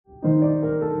So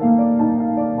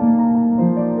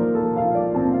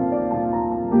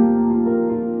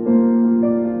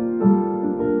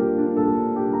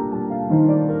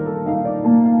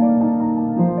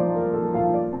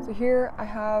here I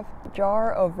have a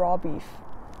jar of raw beef.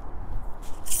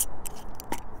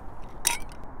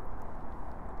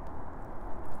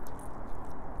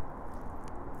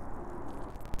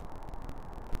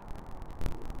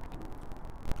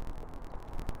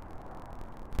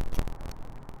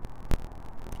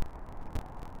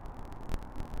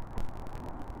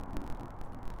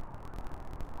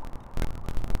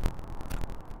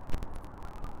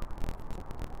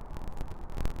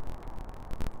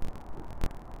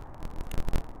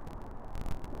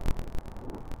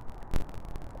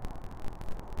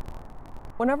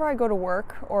 Whenever I go to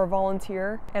work or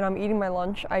volunteer and I'm eating my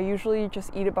lunch, I usually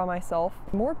just eat it by myself.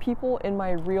 More people in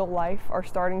my real life are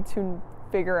starting to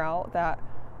figure out that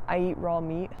I eat raw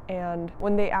meat, and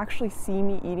when they actually see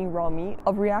me eating raw meat,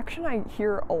 a reaction I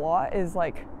hear a lot is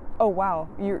like, oh wow,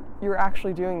 you're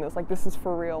actually doing this, like this is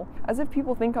for real. As if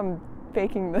people think I'm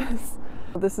faking this.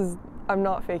 I'm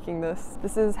not faking this.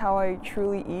 This is how I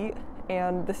truly eat.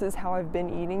 And this is how I've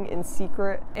been eating in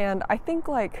secret. And I think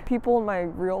like people in my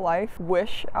real life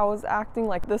wish I was acting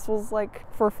like this was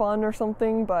like for fun or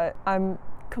something, but I'm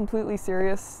completely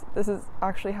serious. This is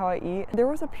actually how I eat. There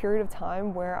was a period of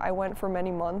time where I went for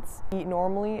many months, eat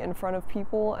normally in front of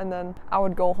people, and then I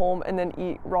would go home and then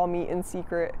eat raw meat in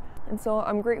secret. And so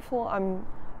I'm grateful I'm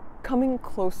coming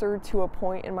closer to a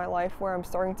point in my life where I'm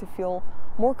starting to feel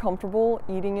more comfortable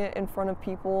eating it in front of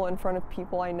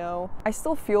people I know. I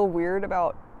still feel weird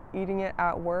about eating it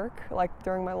at work, like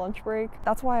during my lunch break.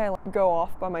 That's why I go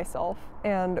off by myself.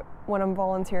 And when I'm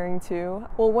volunteering too,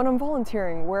 well, when I'm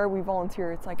volunteering, where we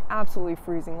volunteer, it's like absolutely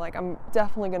freezing. Like I'm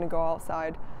definitely gonna go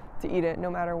outside to eat it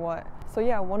no matter what. So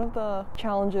yeah, one of the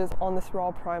challenges on this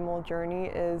raw primal journey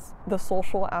is the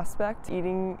social aspect,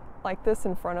 eating like this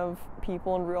in front of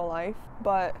people in real life.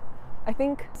 But I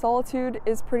think solitude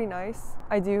is pretty nice.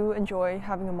 I do enjoy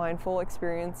having a mindful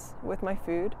experience with my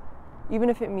food, even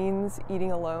if it means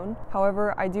eating alone.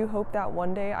 However, I do hope that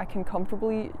one day I can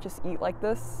comfortably just eat like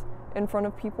this in front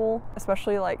of people,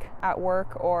 especially like at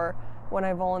work or when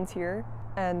I volunteer,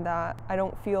 and that I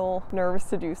don't feel nervous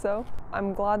to do so.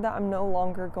 I'm glad that I'm no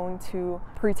longer going to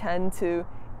pretend to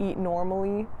eat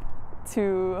normally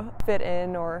to fit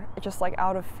in or just like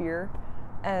out of fear.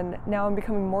 And now I'm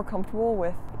becoming more comfortable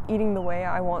with eating the way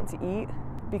I want to eat,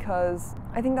 because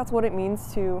I think that's what it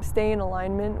means to stay in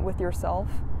alignment with yourself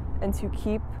and to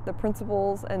keep the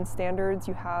principles and standards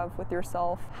you have with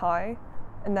yourself high,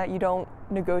 and that you don't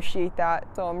negotiate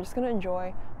that. So I'm just gonna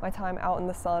enjoy my time out in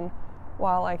the sun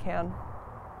while I can.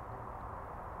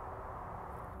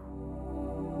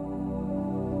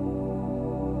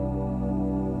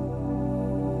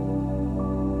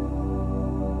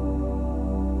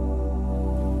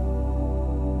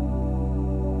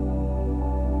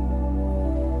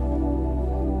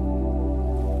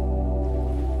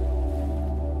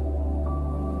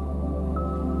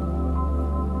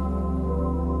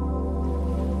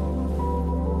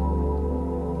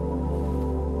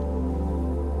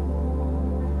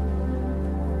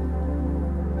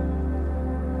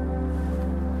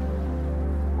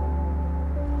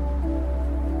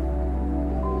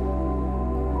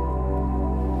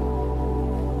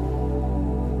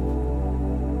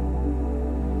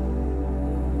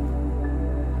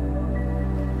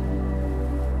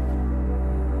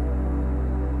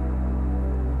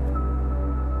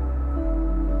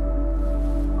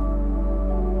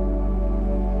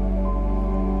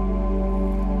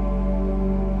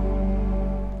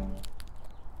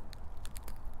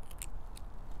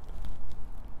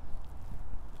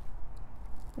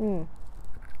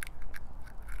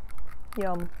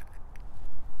 Yum.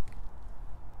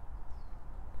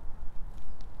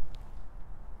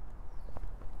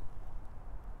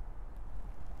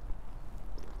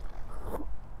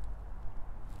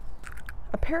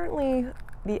 Apparently,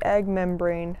 the egg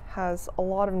membrane has a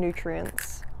lot of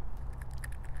nutrients.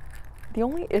 The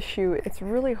only issue, it's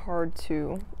really hard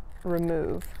to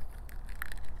remove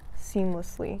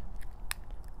seamlessly.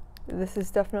 This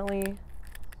is definitely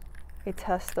a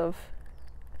test of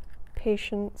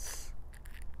patience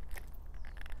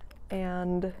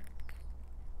and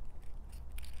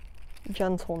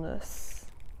gentleness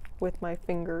with my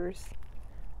fingers.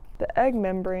 The egg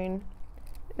membrane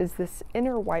is this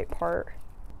inner white part.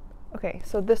 Okay,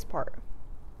 so this part.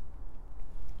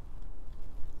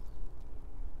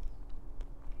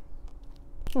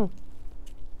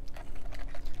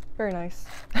 Very nice.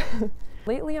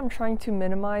 Lately, I'm trying to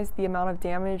minimize the amount of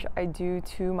damage I do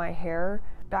to my hair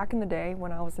Back in the day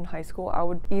when I was in high school, I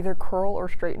would either curl or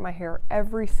straighten my hair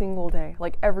every single day,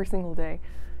 like every single day.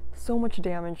 So much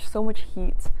damage, so much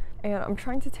heat, and I'm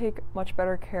trying to take much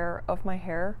better care of my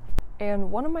hair.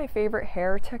 And one of my favorite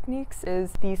hair techniques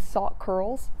is these sock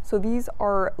curls. So these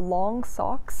are long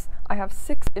socks. I have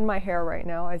 6 in my hair right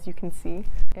now, as you can see,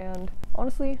 and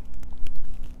honestly,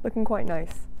 looking quite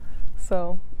nice.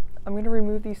 So I'm gonna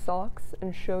remove these socks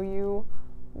and show you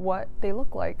what they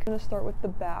look like. I'm gonna start with the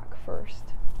back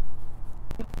first.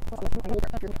 I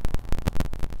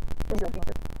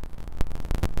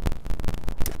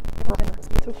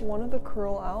took one of the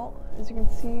curl out. As you can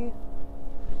see,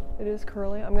 it is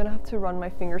curly. I'm gonna have to run my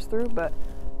fingers through, but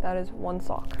that is one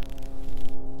sock.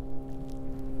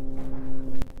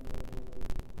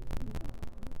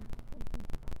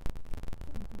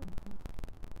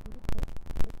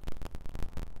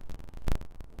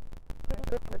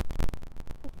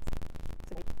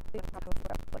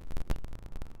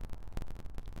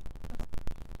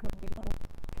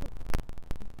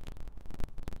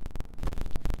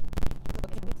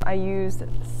 I used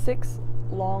 6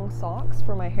 long socks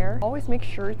for my hair. Always make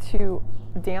sure to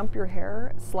damp your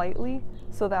hair slightly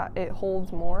so that it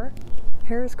holds more.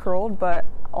 Hair is curled, but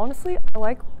honestly, I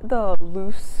like the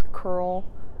loose curl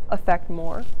effect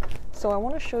more. So I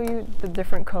want to show you the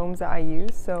different combs that I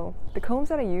use. So the combs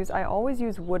that I use, I always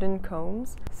use wooden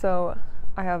combs. So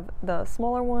I have the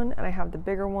smaller one and I have the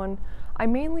bigger one. I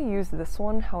mainly use this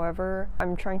one, however,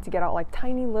 I'm trying to get out like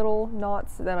tiny little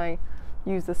knots, then I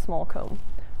use the small comb.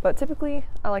 But typically,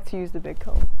 I like to use the big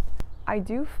comb. I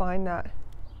do find that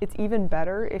it's even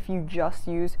better if you just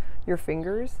use your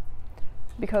fingers,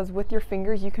 because with your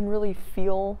fingers, you can really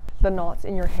feel the knots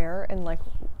in your hair and like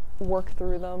work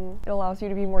through them. It allows you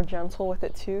to be more gentle with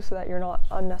it too, so that you're not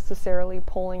unnecessarily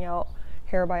pulling out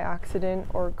hair by accident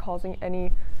or causing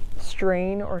any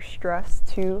strain or stress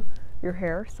to your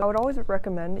hair. So I would always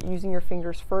recommend using your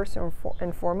fingers first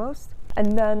and foremost,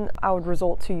 and then I would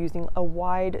resort to using a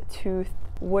wide tooth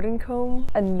wooden comb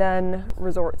and then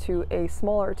resort to a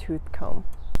smaller tooth comb.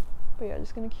 But yeah,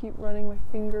 just gonna keep running my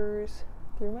fingers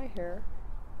through my hair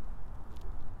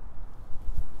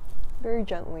very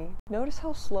gently. Notice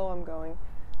how slow I'm going,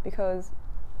 because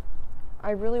I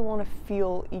really want to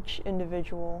feel each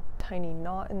individual tiny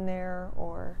knot in there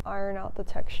or iron out the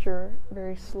texture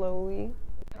very slowly.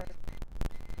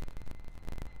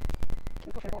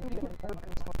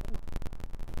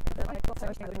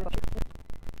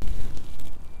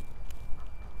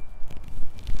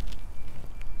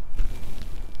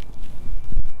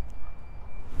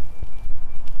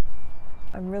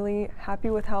 I'm really happy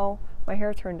with how my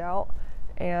hair turned out,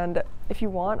 and if you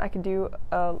want, I can do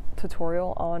a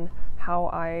tutorial on how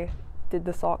I did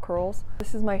the sock curls.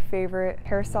 This is my favorite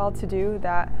hairstyle to do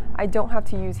that I don't have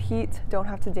to use heat, don't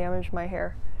have to damage my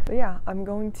hair. But yeah, I'm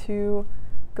going to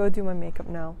go do my makeup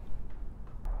now.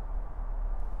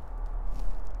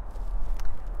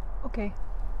 Okay,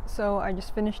 so I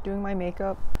just finished doing my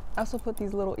makeup. I also put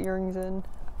these little earrings in.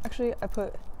 Actually, I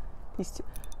put these two.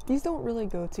 These don't really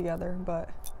go together, but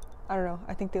I don't know,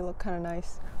 I think they look kind of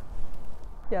nice.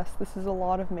 Yes, this is a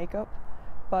lot of makeup,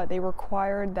 but they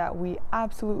required that we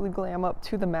absolutely glam up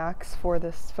to the max for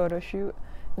this photo shoot.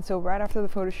 And so right after the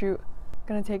photo shoot, I'm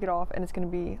gonna take it off and it's gonna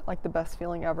be like the best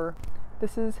feeling ever.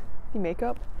 This is the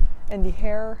makeup and the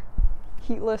hair,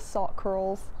 heatless sock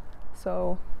curls,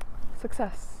 so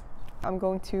success. I'm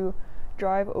going to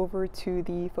drive over to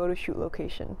the photo shoot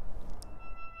location.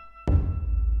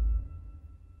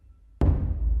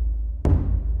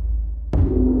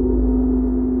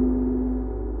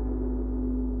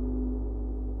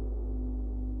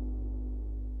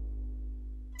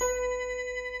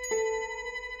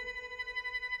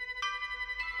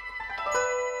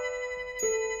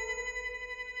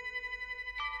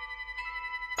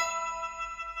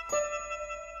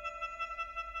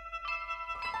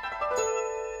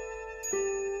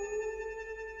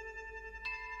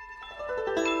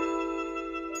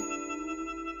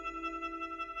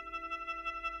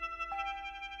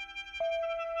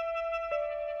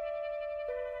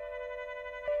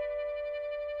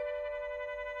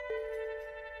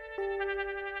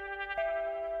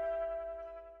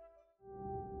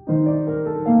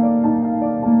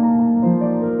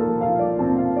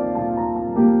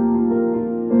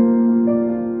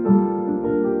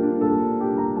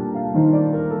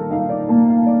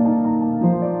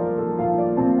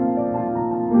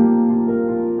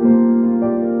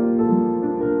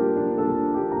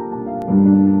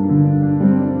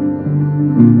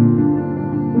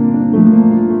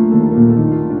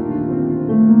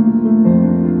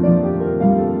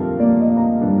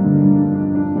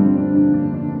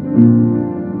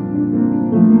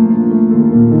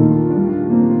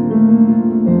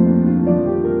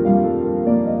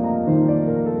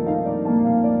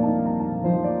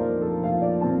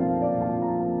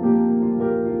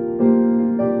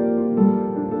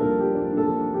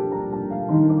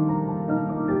 you.